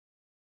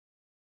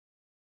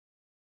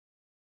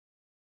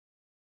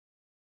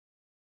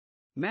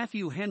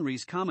Matthew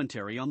Henry's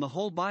Commentary on the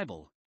Whole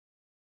Bible.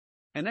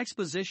 An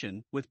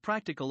exposition, with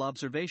practical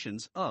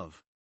observations,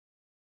 of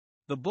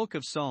the Book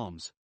of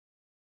Psalms.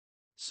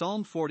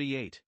 Psalm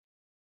 48.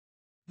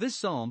 This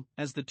psalm,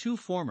 as the two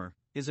former,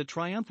 is a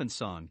triumphant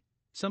song.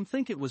 Some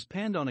think it was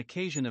penned on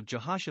occasion of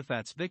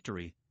Jehoshaphat's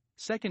victory,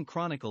 2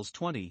 Chronicles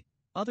 20,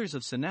 others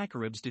of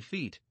Sennacherib's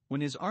defeat,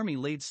 when his army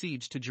laid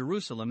siege to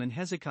Jerusalem in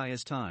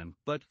Hezekiah's time,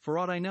 but, for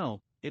aught I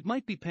know, it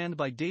might be penned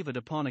by David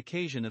upon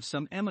occasion of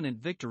some eminent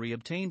victory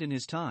obtained in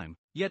his time,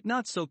 yet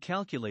not so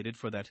calculated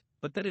for that,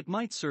 but that it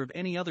might serve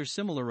any other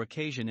similar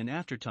occasion in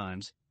after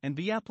times, and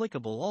be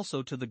applicable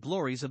also to the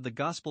glories of the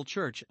gospel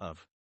church,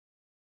 of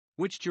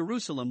which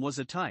Jerusalem was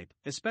a type,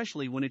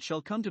 especially when it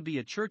shall come to be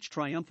a church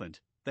triumphant,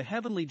 the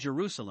heavenly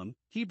Jerusalem,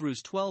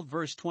 Hebrews 12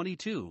 verse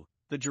 22,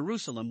 the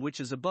Jerusalem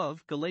which is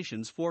above,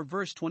 Galatians 4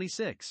 verse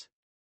 26.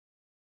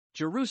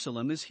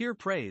 Jerusalem is here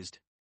praised.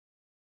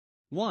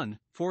 1.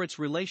 For its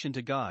relation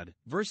to God,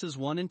 verses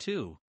 1 and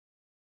 2.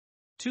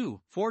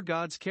 2. For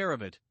God's care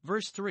of it,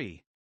 verse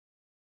 3.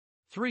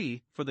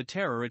 3. For the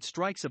terror it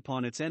strikes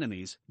upon its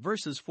enemies,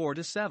 verses 4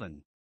 to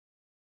 7.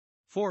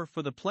 4.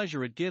 For the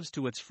pleasure it gives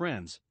to its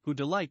friends, who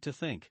delight to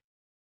think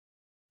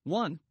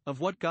 1. Of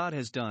what God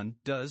has done,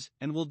 does,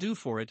 and will do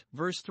for it,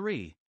 verse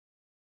 3.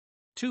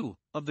 2.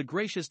 Of the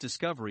gracious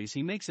discoveries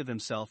he makes of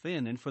himself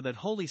in and for that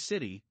holy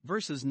city,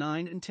 verses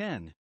 9 and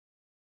 10.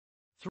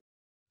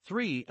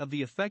 3. Of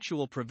the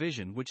effectual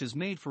provision which is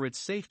made for its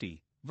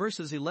safety,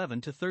 verses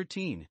 11 to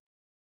 13.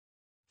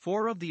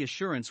 4. Of the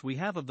assurance we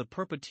have of the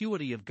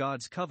perpetuity of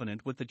God's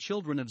covenant with the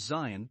children of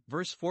Zion,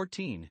 verse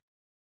 14.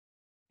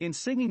 In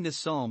singing this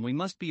psalm we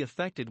must be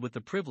affected with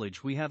the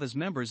privilege we have as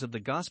members of the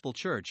gospel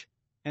church,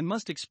 and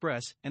must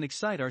express and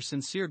excite our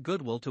sincere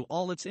goodwill to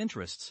all its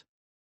interests.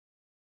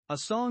 A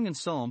song and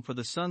psalm for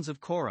the sons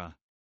of Korah.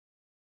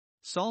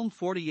 Psalm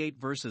 48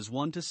 verses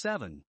 1 to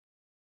 7.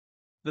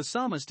 The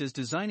psalmist is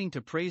designing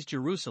to praise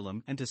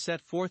Jerusalem and to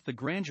set forth the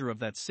grandeur of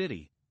that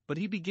city, but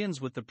he begins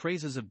with the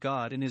praises of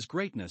God in his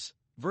greatness,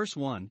 verse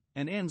 1,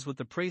 and ends with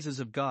the praises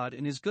of God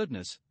in his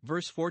goodness,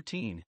 verse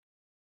 14.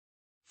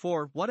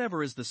 For,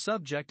 whatever is the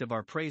subject of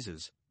our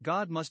praises,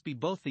 God must be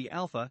both the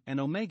Alpha and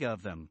Omega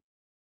of them.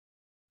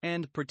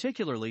 And,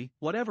 particularly,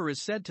 whatever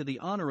is said to the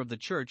honor of the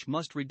church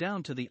must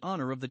redound to the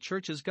honor of the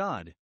church's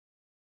God.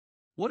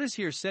 What is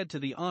here said to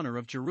the honor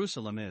of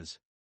Jerusalem is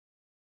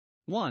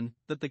 1.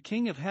 That the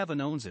King of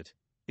heaven owns it.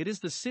 It is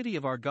the city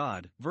of our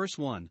God, verse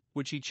 1,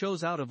 which he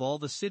chose out of all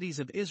the cities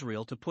of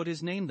Israel to put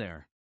his name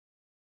there.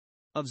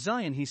 Of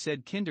Zion he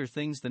said kinder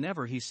things than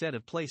ever he said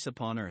of place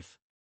upon earth.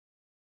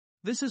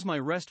 This is my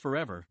rest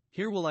forever,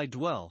 here will I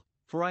dwell,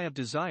 for I have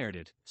desired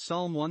it,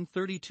 Psalm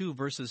 132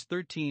 verses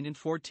 13 and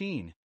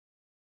 14.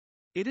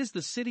 It is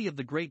the city of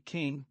the great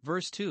King,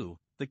 verse 2,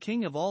 the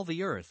King of all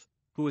the earth,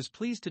 who is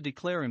pleased to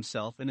declare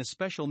himself in a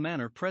special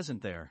manner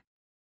present there.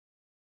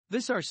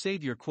 This our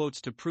Savior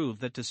quotes to prove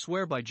that to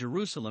swear by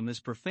Jerusalem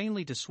is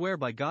profanely to swear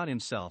by God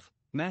himself,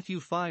 Matthew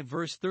 5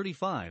 verse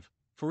 35,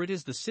 for it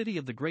is the city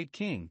of the great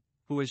King,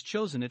 who has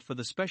chosen it for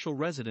the special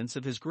residence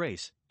of his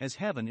grace, as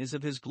heaven is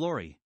of his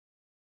glory.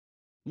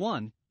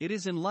 1. It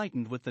is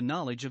enlightened with the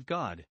knowledge of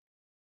God.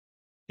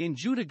 In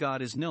Judah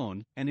God is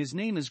known, and his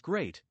name is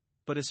great,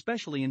 but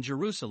especially in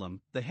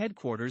Jerusalem, the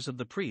headquarters of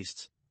the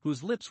priests,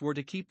 whose lips were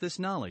to keep this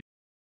knowledge.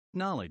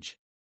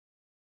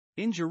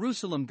 In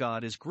Jerusalem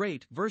God is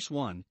great, verse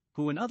 1,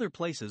 who in other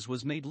places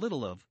was made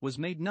little of, was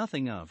made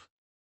nothing of.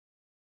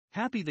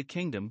 Happy the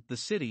kingdom, the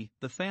city,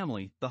 the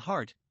family, the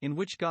heart, in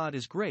which God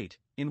is great,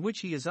 in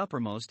which he is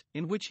uppermost,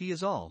 in which he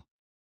is all.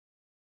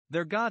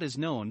 Their God is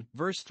known,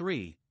 verse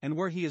 3, and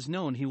where he is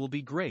known he will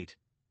be great.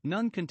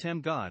 None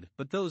contemn God,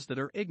 but those that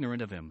are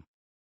ignorant of him.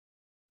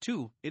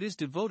 2. It is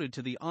devoted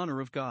to the honor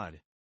of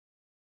God.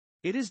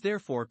 It is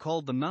therefore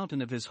called the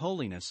mountain of his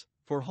holiness,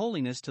 for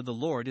holiness to the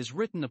Lord is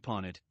written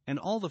upon it, and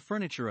all the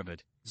furniture of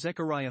it,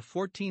 Zechariah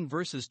 14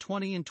 verses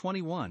 20 and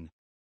 21.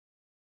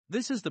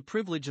 This is the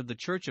privilege of the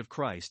Church of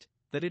Christ,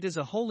 that it is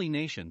a holy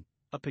nation,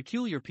 a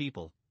peculiar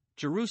people.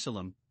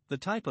 Jerusalem, the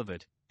type of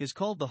it, is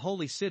called the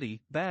holy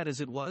city, bad as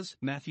it was,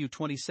 Matthew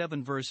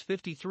 27 verse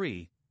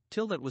 53,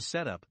 till that was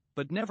set up,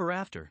 but never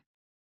after.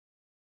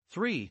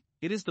 3.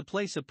 It is the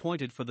place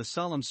appointed for the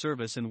solemn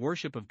service and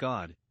worship of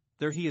God,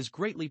 there he is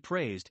greatly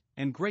praised,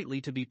 and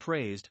greatly to be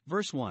praised,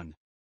 verse 1.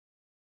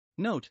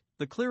 Note,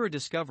 the clearer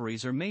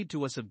discoveries are made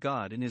to us of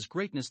God in his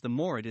greatness the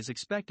more it is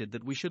expected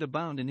that we should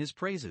abound in his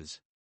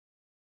praises.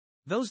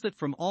 Those that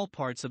from all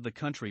parts of the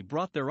country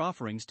brought their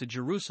offerings to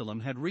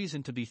Jerusalem had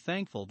reason to be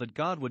thankful that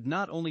God would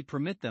not only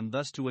permit them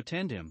thus to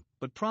attend him,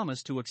 but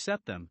promise to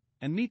accept them,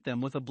 and meet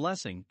them with a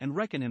blessing and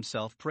reckon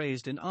himself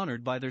praised and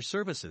honored by their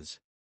services.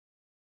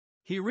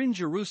 Herein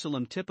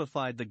Jerusalem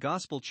typified the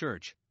gospel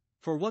church,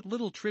 for what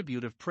little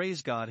tribute of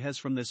praise God has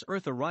from this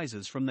earth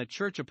arises from that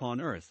church upon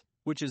earth,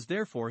 which is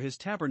therefore his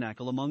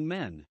tabernacle among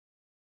men.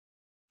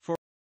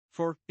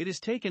 For it is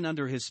taken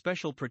under his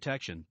special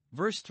protection,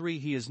 verse 3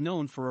 he is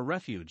known for a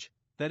refuge,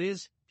 that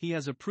is, he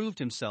has approved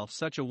himself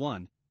such a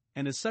one,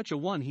 and as such a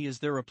one he is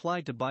there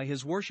applied to by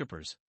his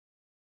worshippers.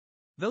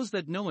 Those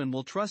that know him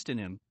will trust in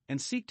him,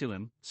 and seek to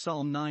him.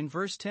 Psalm 9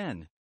 verse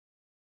 10.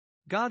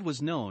 God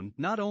was known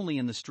not only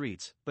in the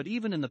streets, but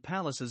even in the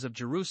palaces of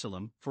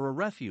Jerusalem, for a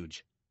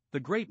refuge. The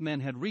great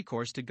men had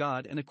recourse to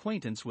God and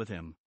acquaintance with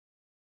him.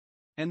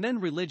 And then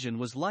religion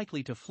was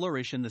likely to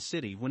flourish in the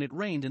city when it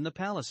reigned in the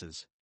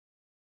palaces.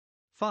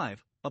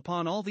 5.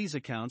 Upon all these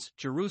accounts,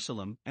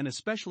 Jerusalem, and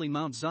especially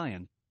Mount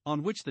Zion,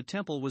 on which the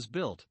temple was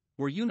built,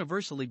 were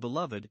universally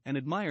beloved and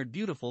admired,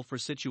 beautiful for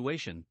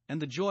situation,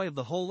 and the joy of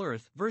the whole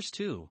earth. Verse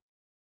 2.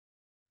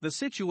 The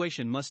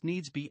situation must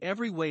needs be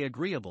every way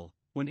agreeable,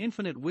 when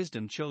infinite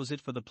wisdom chose it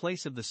for the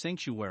place of the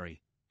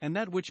sanctuary, and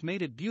that which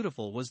made it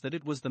beautiful was that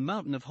it was the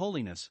mountain of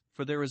holiness,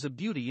 for there is a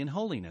beauty in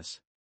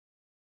holiness.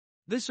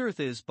 This earth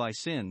is, by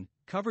sin,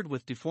 covered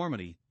with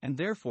deformity, and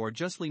therefore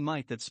justly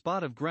might that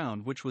spot of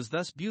ground which was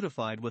thus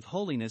beautified with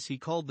holiness he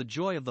called the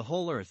joy of the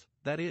whole earth,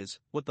 that is,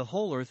 what the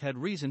whole earth had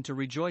reason to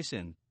rejoice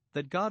in,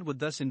 that God would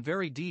thus in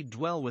very deed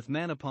dwell with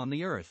man upon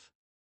the earth.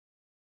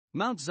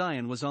 Mount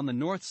Zion was on the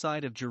north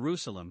side of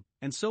Jerusalem,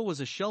 and so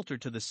was a shelter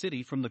to the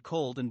city from the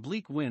cold and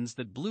bleak winds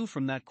that blew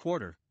from that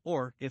quarter,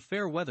 or, if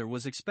fair weather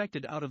was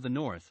expected out of the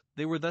north,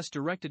 they were thus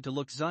directed to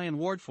look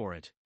Zionward for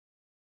it.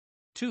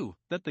 2.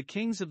 That the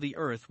kings of the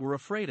earth were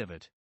afraid of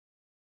it.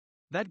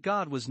 That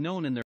God was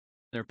known in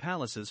their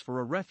palaces for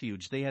a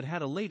refuge they had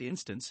had a late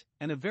instance,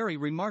 and a very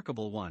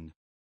remarkable one.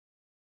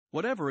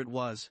 Whatever it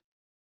was.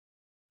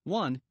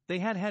 1. They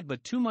had had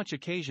but too much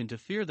occasion to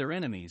fear their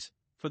enemies,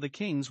 for the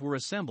kings were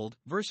assembled.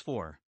 Verse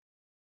 4.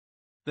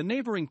 The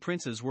neighboring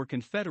princes were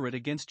confederate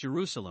against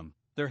Jerusalem,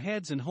 their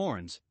heads and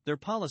horns, their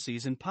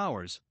policies and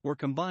powers, were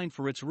combined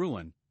for its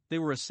ruin. They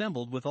were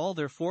assembled with all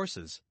their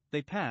forces,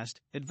 they passed,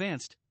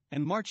 advanced,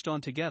 and marched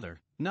on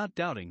together, not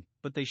doubting,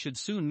 but they should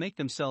soon make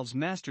themselves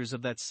masters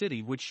of that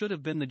city which should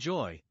have been the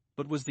joy,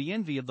 but was the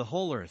envy of the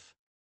whole earth.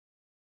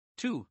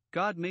 2.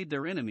 God made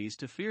their enemies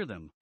to fear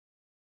them.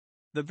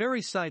 The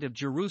very sight of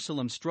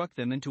Jerusalem struck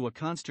them into a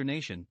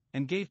consternation,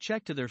 and gave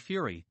check to their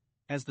fury,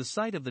 as the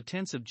sight of the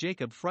tents of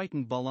Jacob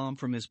frightened Balaam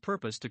from his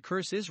purpose to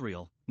curse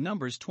Israel.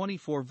 Numbers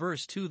 24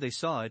 verse 2. They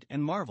saw it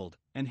and marveled,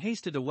 and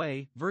hasted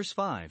away. Verse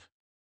 5.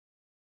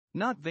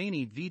 Not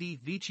veni vidi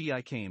vici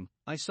I came,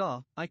 I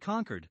saw, I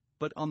conquered,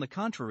 but on the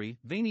contrary,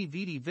 veni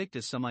vidi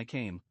victis sum I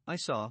came, I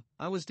saw,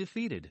 I was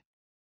defeated.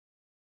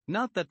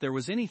 Not that there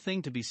was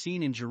anything to be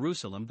seen in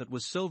Jerusalem that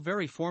was so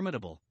very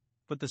formidable,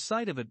 but the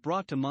sight of it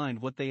brought to mind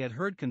what they had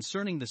heard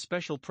concerning the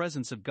special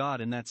presence of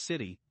God in that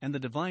city, and the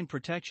divine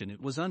protection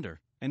it was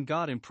under, and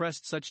God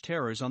impressed such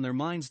terrors on their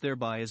minds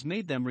thereby as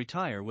made them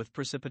retire with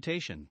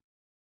precipitation.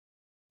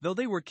 Though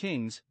they were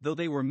kings, though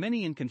they were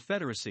many in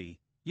confederacy,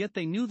 yet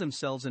they knew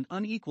themselves an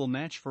unequal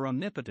match for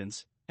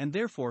omnipotence, and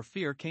therefore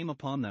fear came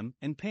upon them,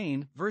 and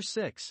pain. Verse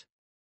 6.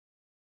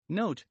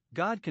 Note,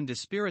 God can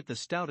dispirit the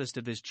stoutest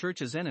of his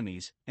church's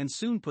enemies, and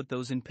soon put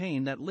those in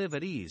pain that live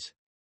at ease.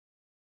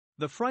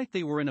 The fright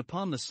they were in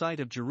upon the sight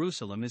of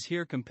Jerusalem is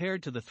here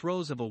compared to the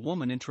throes of a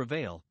woman in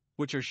travail,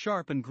 which are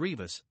sharp and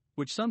grievous,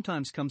 which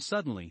sometimes come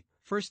suddenly.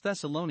 1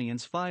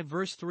 Thessalonians 5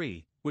 verse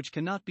 3, which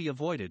cannot be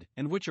avoided,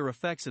 and which are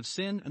effects of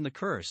sin and the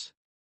curse.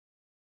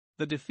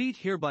 The defeat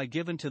hereby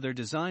given to their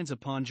designs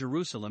upon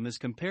Jerusalem is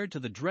compared to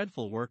the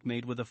dreadful work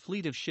made with a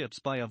fleet of ships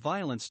by a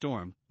violent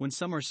storm, when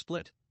some are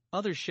split,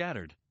 others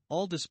shattered,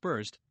 all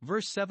dispersed.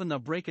 Verse 7. Thou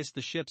breakest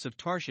the ships of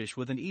Tarshish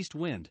with an east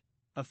wind,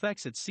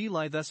 effects at sea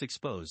lie thus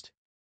exposed.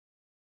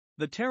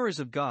 The terrors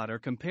of God are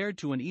compared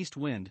to an east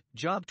wind.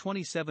 Job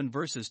 27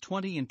 verses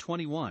 20 and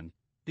 21,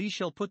 these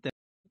shall put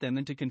them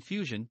into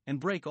confusion,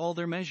 and break all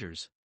their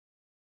measures.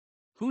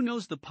 Who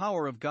knows the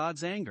power of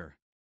God's anger?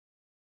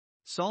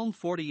 Psalm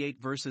 48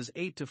 verses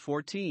 8 to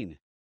 14.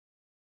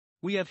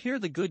 We have here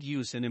the good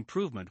use and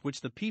improvement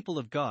which the people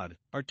of God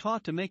are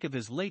taught to make of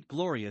his late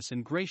glorious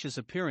and gracious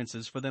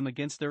appearances for them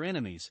against their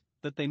enemies,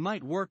 that they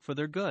might work for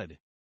their good.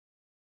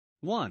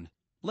 1.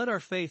 Let our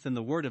faith in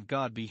the word of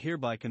God be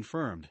hereby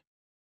confirmed.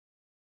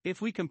 If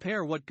we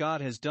compare what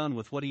God has done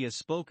with what he has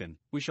spoken,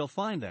 we shall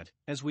find that,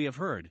 as we have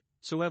heard,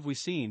 so have we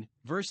seen.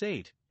 Verse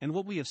 8, and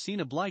what we have seen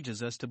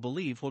obliges us to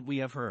believe what we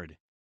have heard.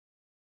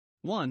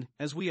 1.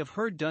 As we have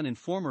heard done in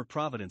former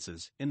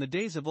providences, in the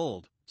days of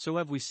old, so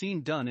have we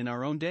seen done in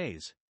our own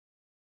days.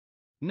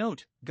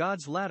 Note,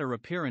 God's latter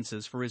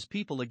appearances for his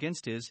people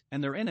against his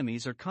and their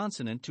enemies are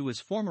consonant to his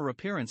former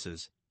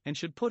appearances, and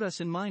should put us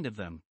in mind of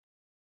them.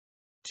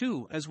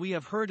 2. As we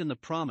have heard in the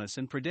promise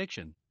and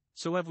prediction,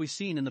 so have we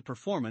seen in the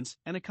performance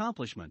and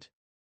accomplishment.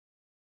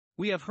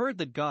 We have heard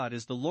that God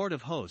is the Lord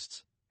of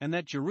hosts, and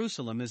that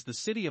Jerusalem is the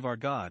city of our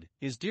God,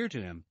 is dear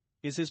to him,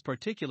 is his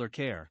particular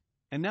care,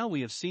 and now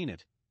we have seen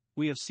it.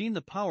 We have seen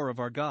the power of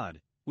our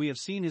God, we have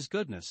seen his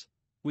goodness,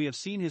 we have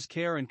seen his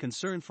care and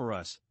concern for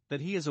us,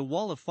 that he is a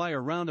wall of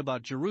fire round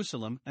about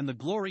Jerusalem and the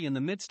glory in the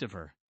midst of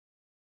her.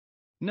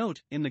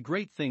 Note, in the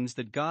great things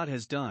that God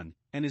has done,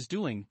 and is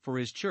doing, for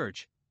his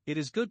church, it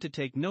is good to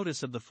take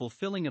notice of the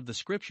fulfilling of the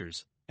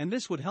Scriptures, and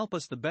this would help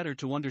us the better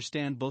to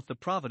understand both the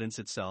providence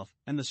itself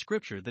and the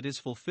Scripture that is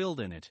fulfilled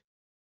in it.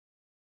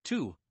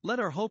 2. Let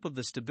our hope of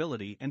the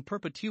stability and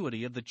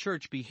perpetuity of the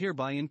Church be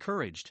hereby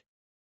encouraged.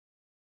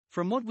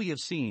 From what we have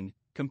seen,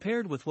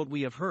 compared with what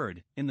we have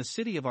heard, in the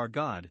city of our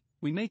God,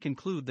 we may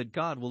conclude that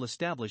God will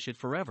establish it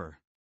forever.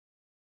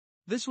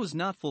 This was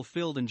not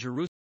fulfilled in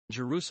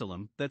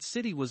Jerusalem, that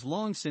city was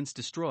long since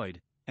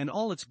destroyed, and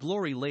all its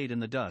glory laid in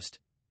the dust,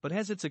 but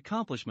has its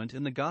accomplishment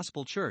in the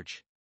gospel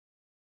church.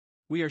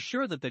 We are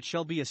sure that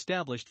shall be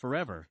established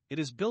forever. It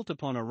is built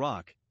upon a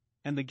rock,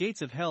 and the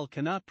gates of hell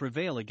cannot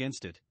prevail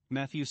against it.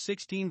 Matthew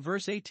 16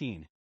 verse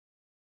 18.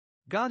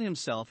 God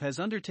himself has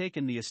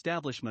undertaken the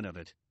establishment of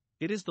it.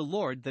 It is the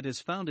Lord that has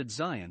founded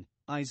Zion.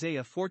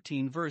 Isaiah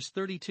 14 verse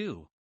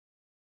 32.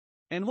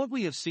 And what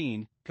we have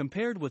seen,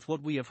 compared with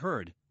what we have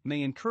heard,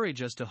 may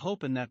encourage us to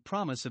hope in that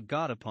promise of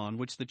God upon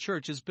which the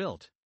church is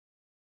built.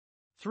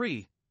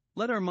 3.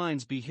 Let our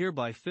minds be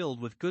hereby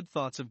filled with good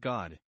thoughts of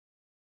God.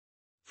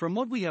 From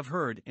what we have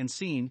heard and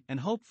seen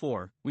and hoped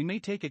for, we may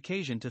take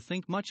occasion to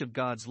think much of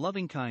God's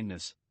loving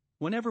kindness,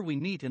 whenever we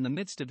meet in the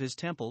midst of his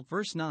temple.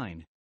 Verse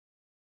 9.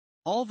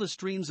 All the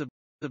streams of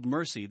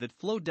mercy that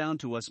flow down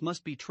to us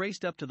must be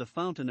traced up to the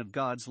fountain of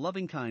God's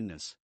loving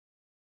kindness.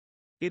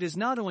 It is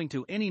not owing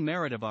to any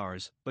merit of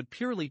ours, but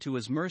purely to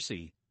his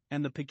mercy,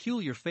 and the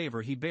peculiar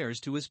favor he bears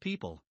to his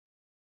people.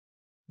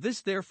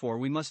 This therefore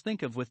we must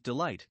think of with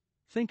delight,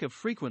 think of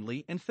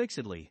frequently and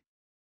fixedly.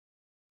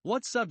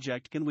 What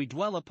subject can we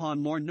dwell upon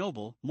more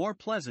noble, more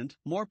pleasant,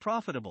 more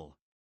profitable?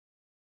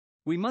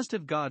 We must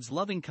have God's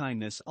loving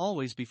kindness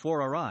always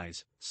before our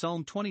eyes,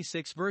 Psalm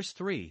 26 verse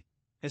 3,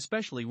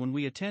 especially when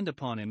we attend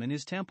upon him in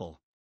his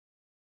temple.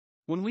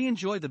 When we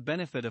enjoy the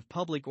benefit of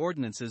public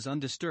ordinances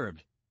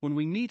undisturbed, when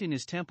we meet in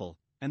his temple,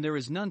 and there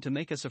is none to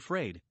make us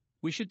afraid,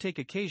 we should take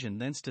occasion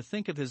thence to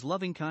think of his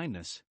loving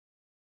kindness.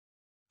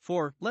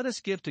 4. Let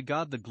us give to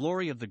God the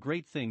glory of the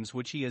great things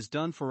which he has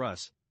done for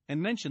us,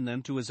 and mention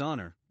them to his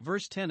honor.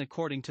 Verse 10.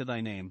 According to thy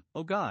name,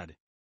 O God.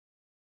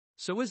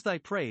 So is thy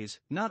praise,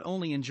 not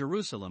only in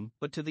Jerusalem,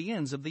 but to the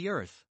ends of the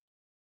earth.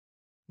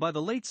 By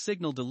the late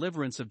signal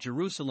deliverance of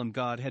Jerusalem,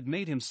 God had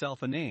made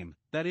himself a name,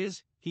 that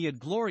is, he had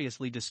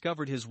gloriously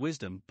discovered his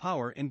wisdom,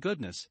 power, and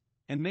goodness,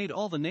 and made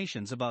all the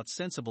nations about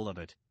sensible of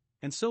it,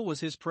 and so was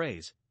his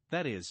praise,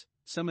 that is,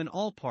 some in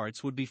all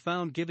parts would be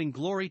found giving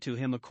glory to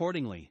him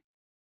accordingly.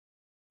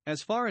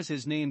 As far as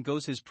his name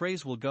goes, his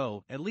praise will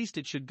go, at least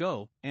it should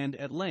go, and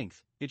at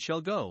length, it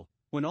shall go,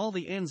 when all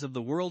the ends of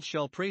the world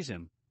shall praise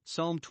him.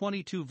 Psalm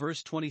 22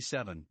 verse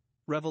 27,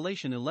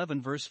 Revelation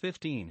 11 verse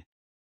 15.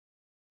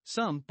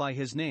 Some, by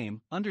his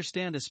name,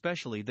 understand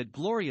especially that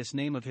glorious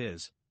name of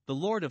his, the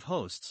Lord of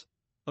hosts.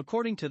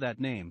 According to that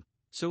name,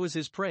 so is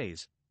his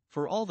praise,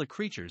 for all the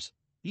creatures,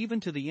 even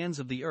to the ends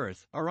of the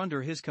earth, are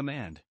under his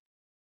command.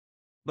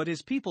 But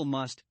his people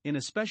must, in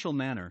a special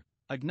manner,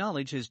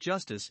 acknowledge his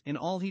justice in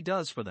all he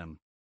does for them.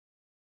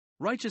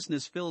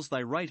 Righteousness fills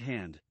thy right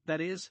hand,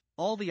 that is,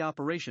 all the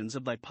operations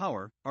of thy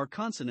power are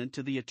consonant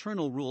to the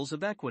eternal rules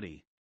of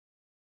equity.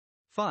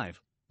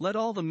 5. Let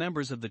all the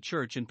members of the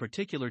church in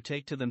particular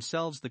take to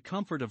themselves the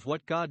comfort of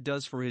what God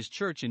does for his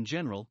church in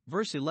general.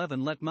 Verse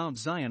 11. Let Mount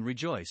Zion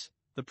rejoice,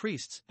 the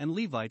priests and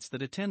Levites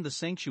that attend the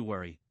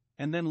sanctuary,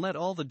 and then let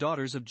all the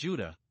daughters of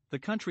Judah, the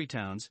country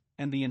towns,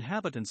 and the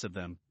inhabitants of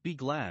them, be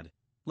glad.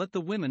 Let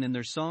the women in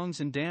their songs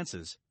and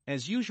dances,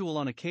 as usual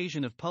on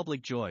occasion of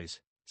public joys,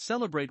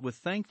 celebrate with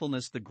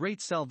thankfulness the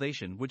great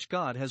salvation which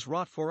God has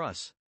wrought for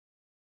us.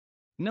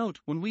 Note,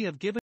 when we have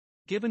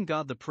given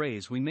God the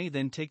praise, we may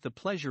then take the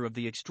pleasure of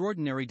the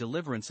extraordinary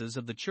deliverances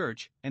of the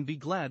church, and be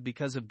glad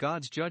because of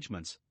God's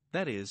judgments,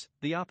 that is,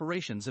 the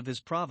operations of his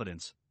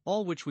providence,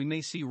 all which we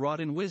may see wrought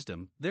in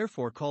wisdom,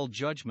 therefore called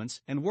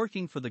judgments, and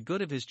working for the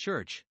good of his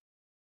church.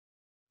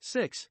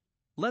 6.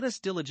 Let us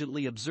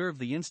diligently observe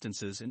the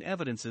instances and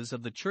evidences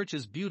of the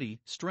church's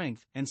beauty,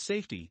 strength, and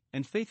safety,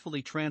 and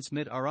faithfully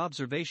transmit our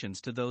observations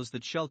to those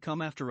that shall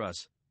come after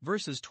us.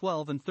 Verses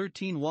 12 and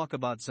 13. Walk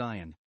about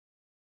Zion.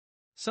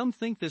 Some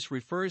think this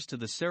refers to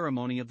the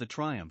ceremony of the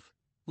triumph.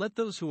 Let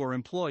those who are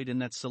employed in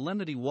that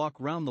solemnity walk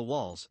round the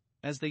walls,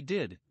 as they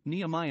did,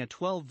 Nehemiah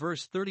 12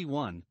 verse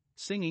 31,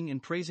 singing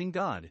and praising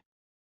God.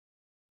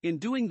 In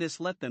doing this,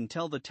 let them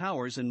tell the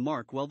towers and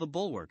mark well the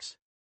bulwarks.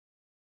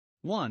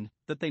 1.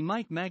 That they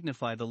might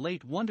magnify the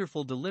late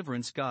wonderful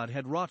deliverance God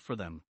had wrought for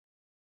them.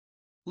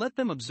 Let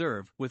them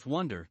observe, with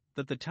wonder,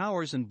 that the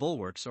towers and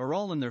bulwarks are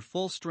all in their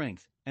full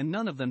strength, and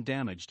none of them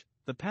damaged,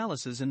 the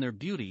palaces in their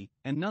beauty,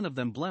 and none of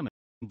them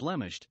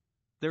blemished.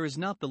 There is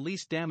not the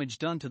least damage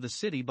done to the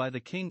city by the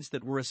kings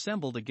that were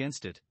assembled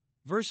against it.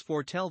 Verse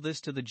 4. Tell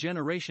this to the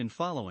generation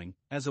following,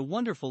 as a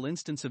wonderful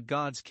instance of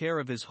God's care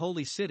of his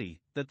holy city,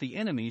 that the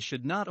enemies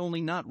should not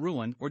only not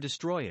ruin or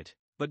destroy it,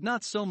 but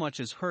not so much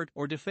as hurt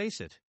or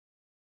deface it.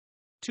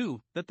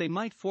 2. That they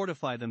might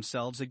fortify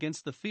themselves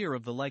against the fear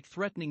of the like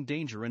threatening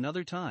danger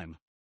another time.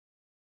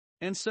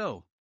 And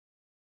so,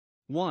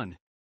 1.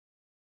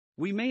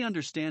 We may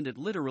understand it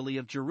literally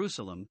of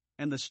Jerusalem,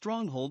 and the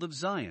stronghold of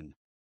Zion.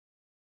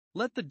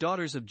 Let the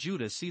daughters of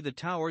Judah see the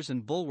towers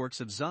and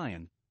bulwarks of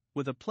Zion,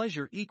 with a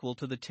pleasure equal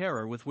to the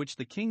terror with which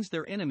the kings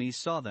their enemies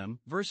saw them.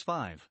 Verse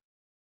 5.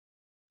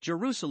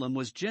 Jerusalem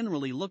was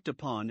generally looked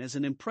upon as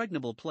an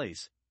impregnable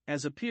place,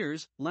 as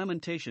appears,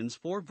 Lamentations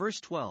 4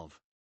 verse 12.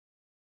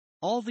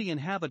 all the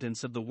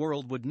inhabitants of the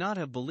world would not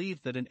have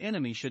believed that an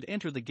enemy should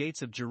enter the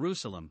gates of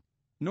Jerusalem,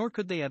 nor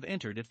could they have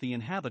entered if the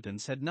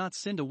inhabitants had not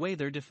sinned away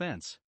their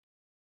defense.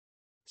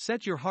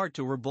 Set your heart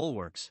to her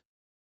bulwarks.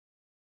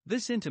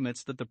 This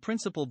intimates that the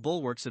principal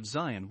bulwarks of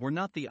Zion were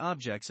not the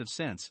objects of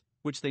sense,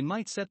 which they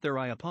might set their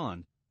eye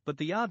upon, but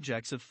the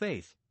objects of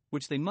faith,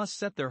 which they must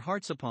set their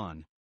hearts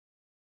upon.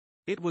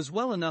 It was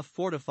well enough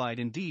fortified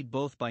indeed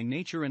both by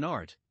nature and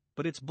art,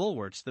 but its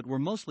bulwarks that were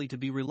mostly to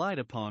be relied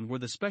upon were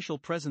the special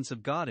presence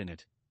of God in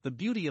it, the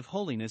beauty of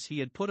holiness he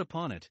had put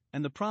upon it,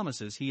 and the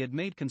promises he had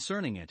made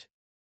concerning it.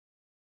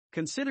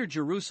 Consider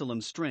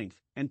Jerusalem's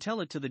strength, and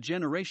tell it to the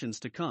generations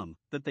to come,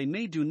 that they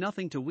may do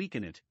nothing to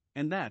weaken it,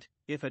 and that,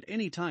 if at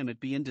any time it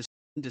be in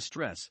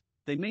distress,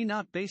 they may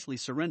not basely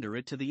surrender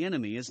it to the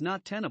enemy as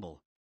not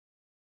tenable.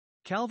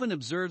 Calvin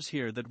observes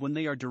here that when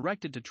they are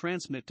directed to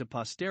transmit to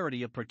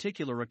posterity a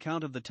particular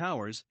account of the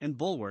towers and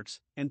bulwarks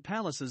and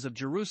palaces of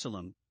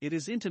Jerusalem, it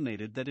is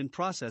intimated that in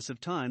process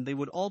of time they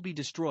would all be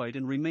destroyed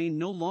and remain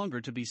no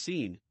longer to be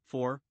seen,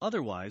 for,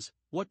 otherwise,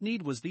 what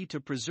need was there to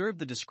preserve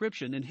the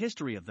description and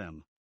history of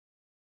them?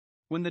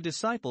 When the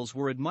disciples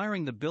were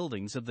admiring the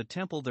buildings of the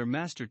temple, their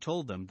master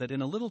told them that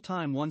in a little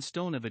time one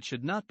stone of it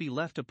should not be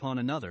left upon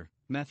another,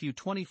 Matthew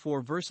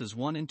 24 verses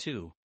 1 and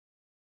 2.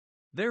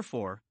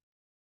 Therefore,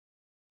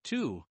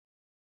 2.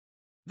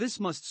 This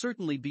must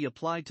certainly be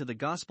applied to the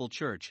gospel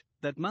church,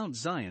 that Mount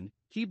Zion,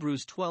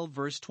 Hebrews 12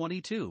 verse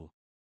 22.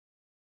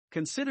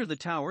 Consider the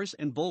towers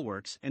and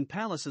bulwarks and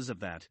palaces of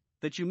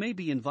that you may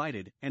be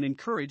invited and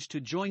encouraged to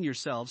join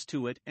yourselves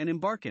to it and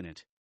embark in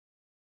it.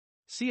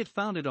 See it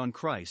founded on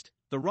Christ,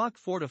 the rock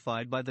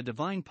fortified by the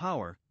divine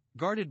power,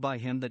 guarded by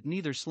him that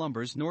neither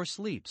slumbers nor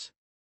sleeps.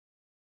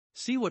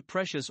 See what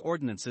precious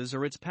ordinances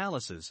are its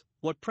palaces,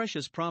 what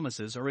precious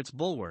promises are its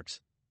bulwarks.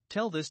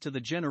 Tell this to the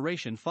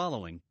generation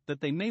following, that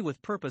they may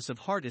with purpose of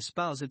heart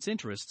espouse its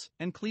interests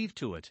and cleave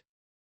to it.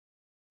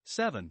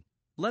 7.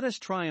 Let us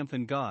triumph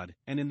in God,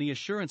 and in the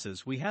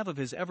assurances we have of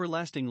his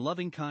everlasting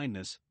loving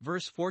kindness,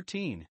 verse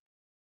 14.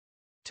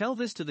 Tell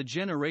this to the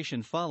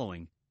generation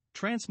following,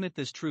 transmit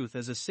this truth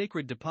as a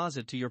sacred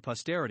deposit to your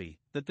posterity,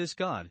 that this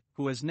God,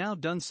 who has now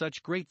done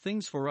such great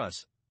things for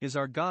us, is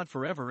our God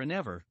forever and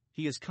ever.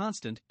 He is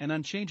constant and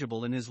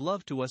unchangeable in his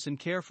love to us and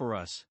care for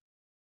us.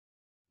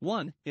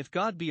 1. If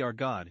God be our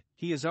God,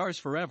 he is ours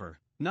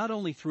forever, not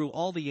only through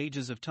all the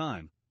ages of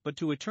time, but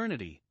to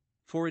eternity,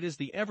 for it is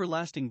the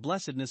everlasting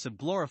blessedness of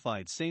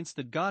glorified saints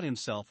that God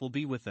himself will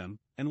be with them,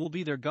 and will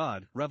be their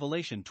God,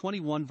 Revelation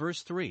 21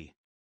 verse 3.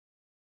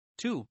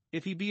 2.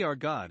 If he be our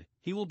God,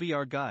 he will be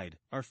our guide,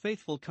 our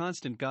faithful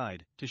constant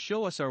guide, to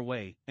show us our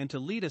way, and to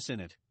lead us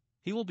in it.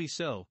 He will be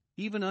so,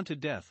 even unto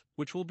death,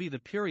 which will be the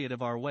period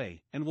of our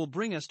way, and will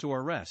bring us to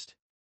our rest.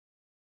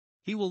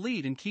 He will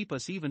lead and keep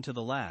us even to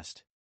the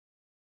last.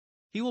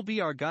 He will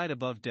be our guide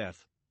above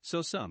death,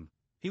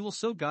 he will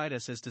so guide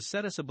us as to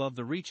set us above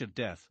the reach of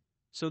death,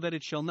 so that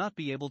it shall not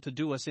be able to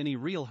do us any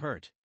real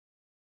hurt.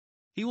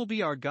 He will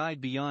be our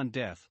guide beyond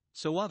death,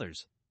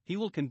 he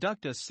will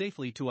conduct us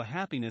safely to a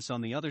happiness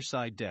on the other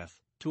side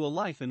death, to a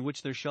life in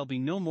which there shall be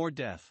no more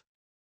death.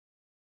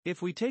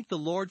 If we take the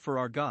Lord for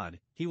our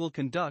God, he will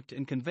conduct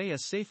and convey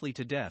us safely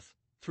to death,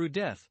 through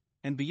death,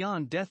 and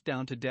beyond death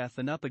down to death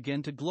and up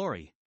again to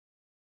glory.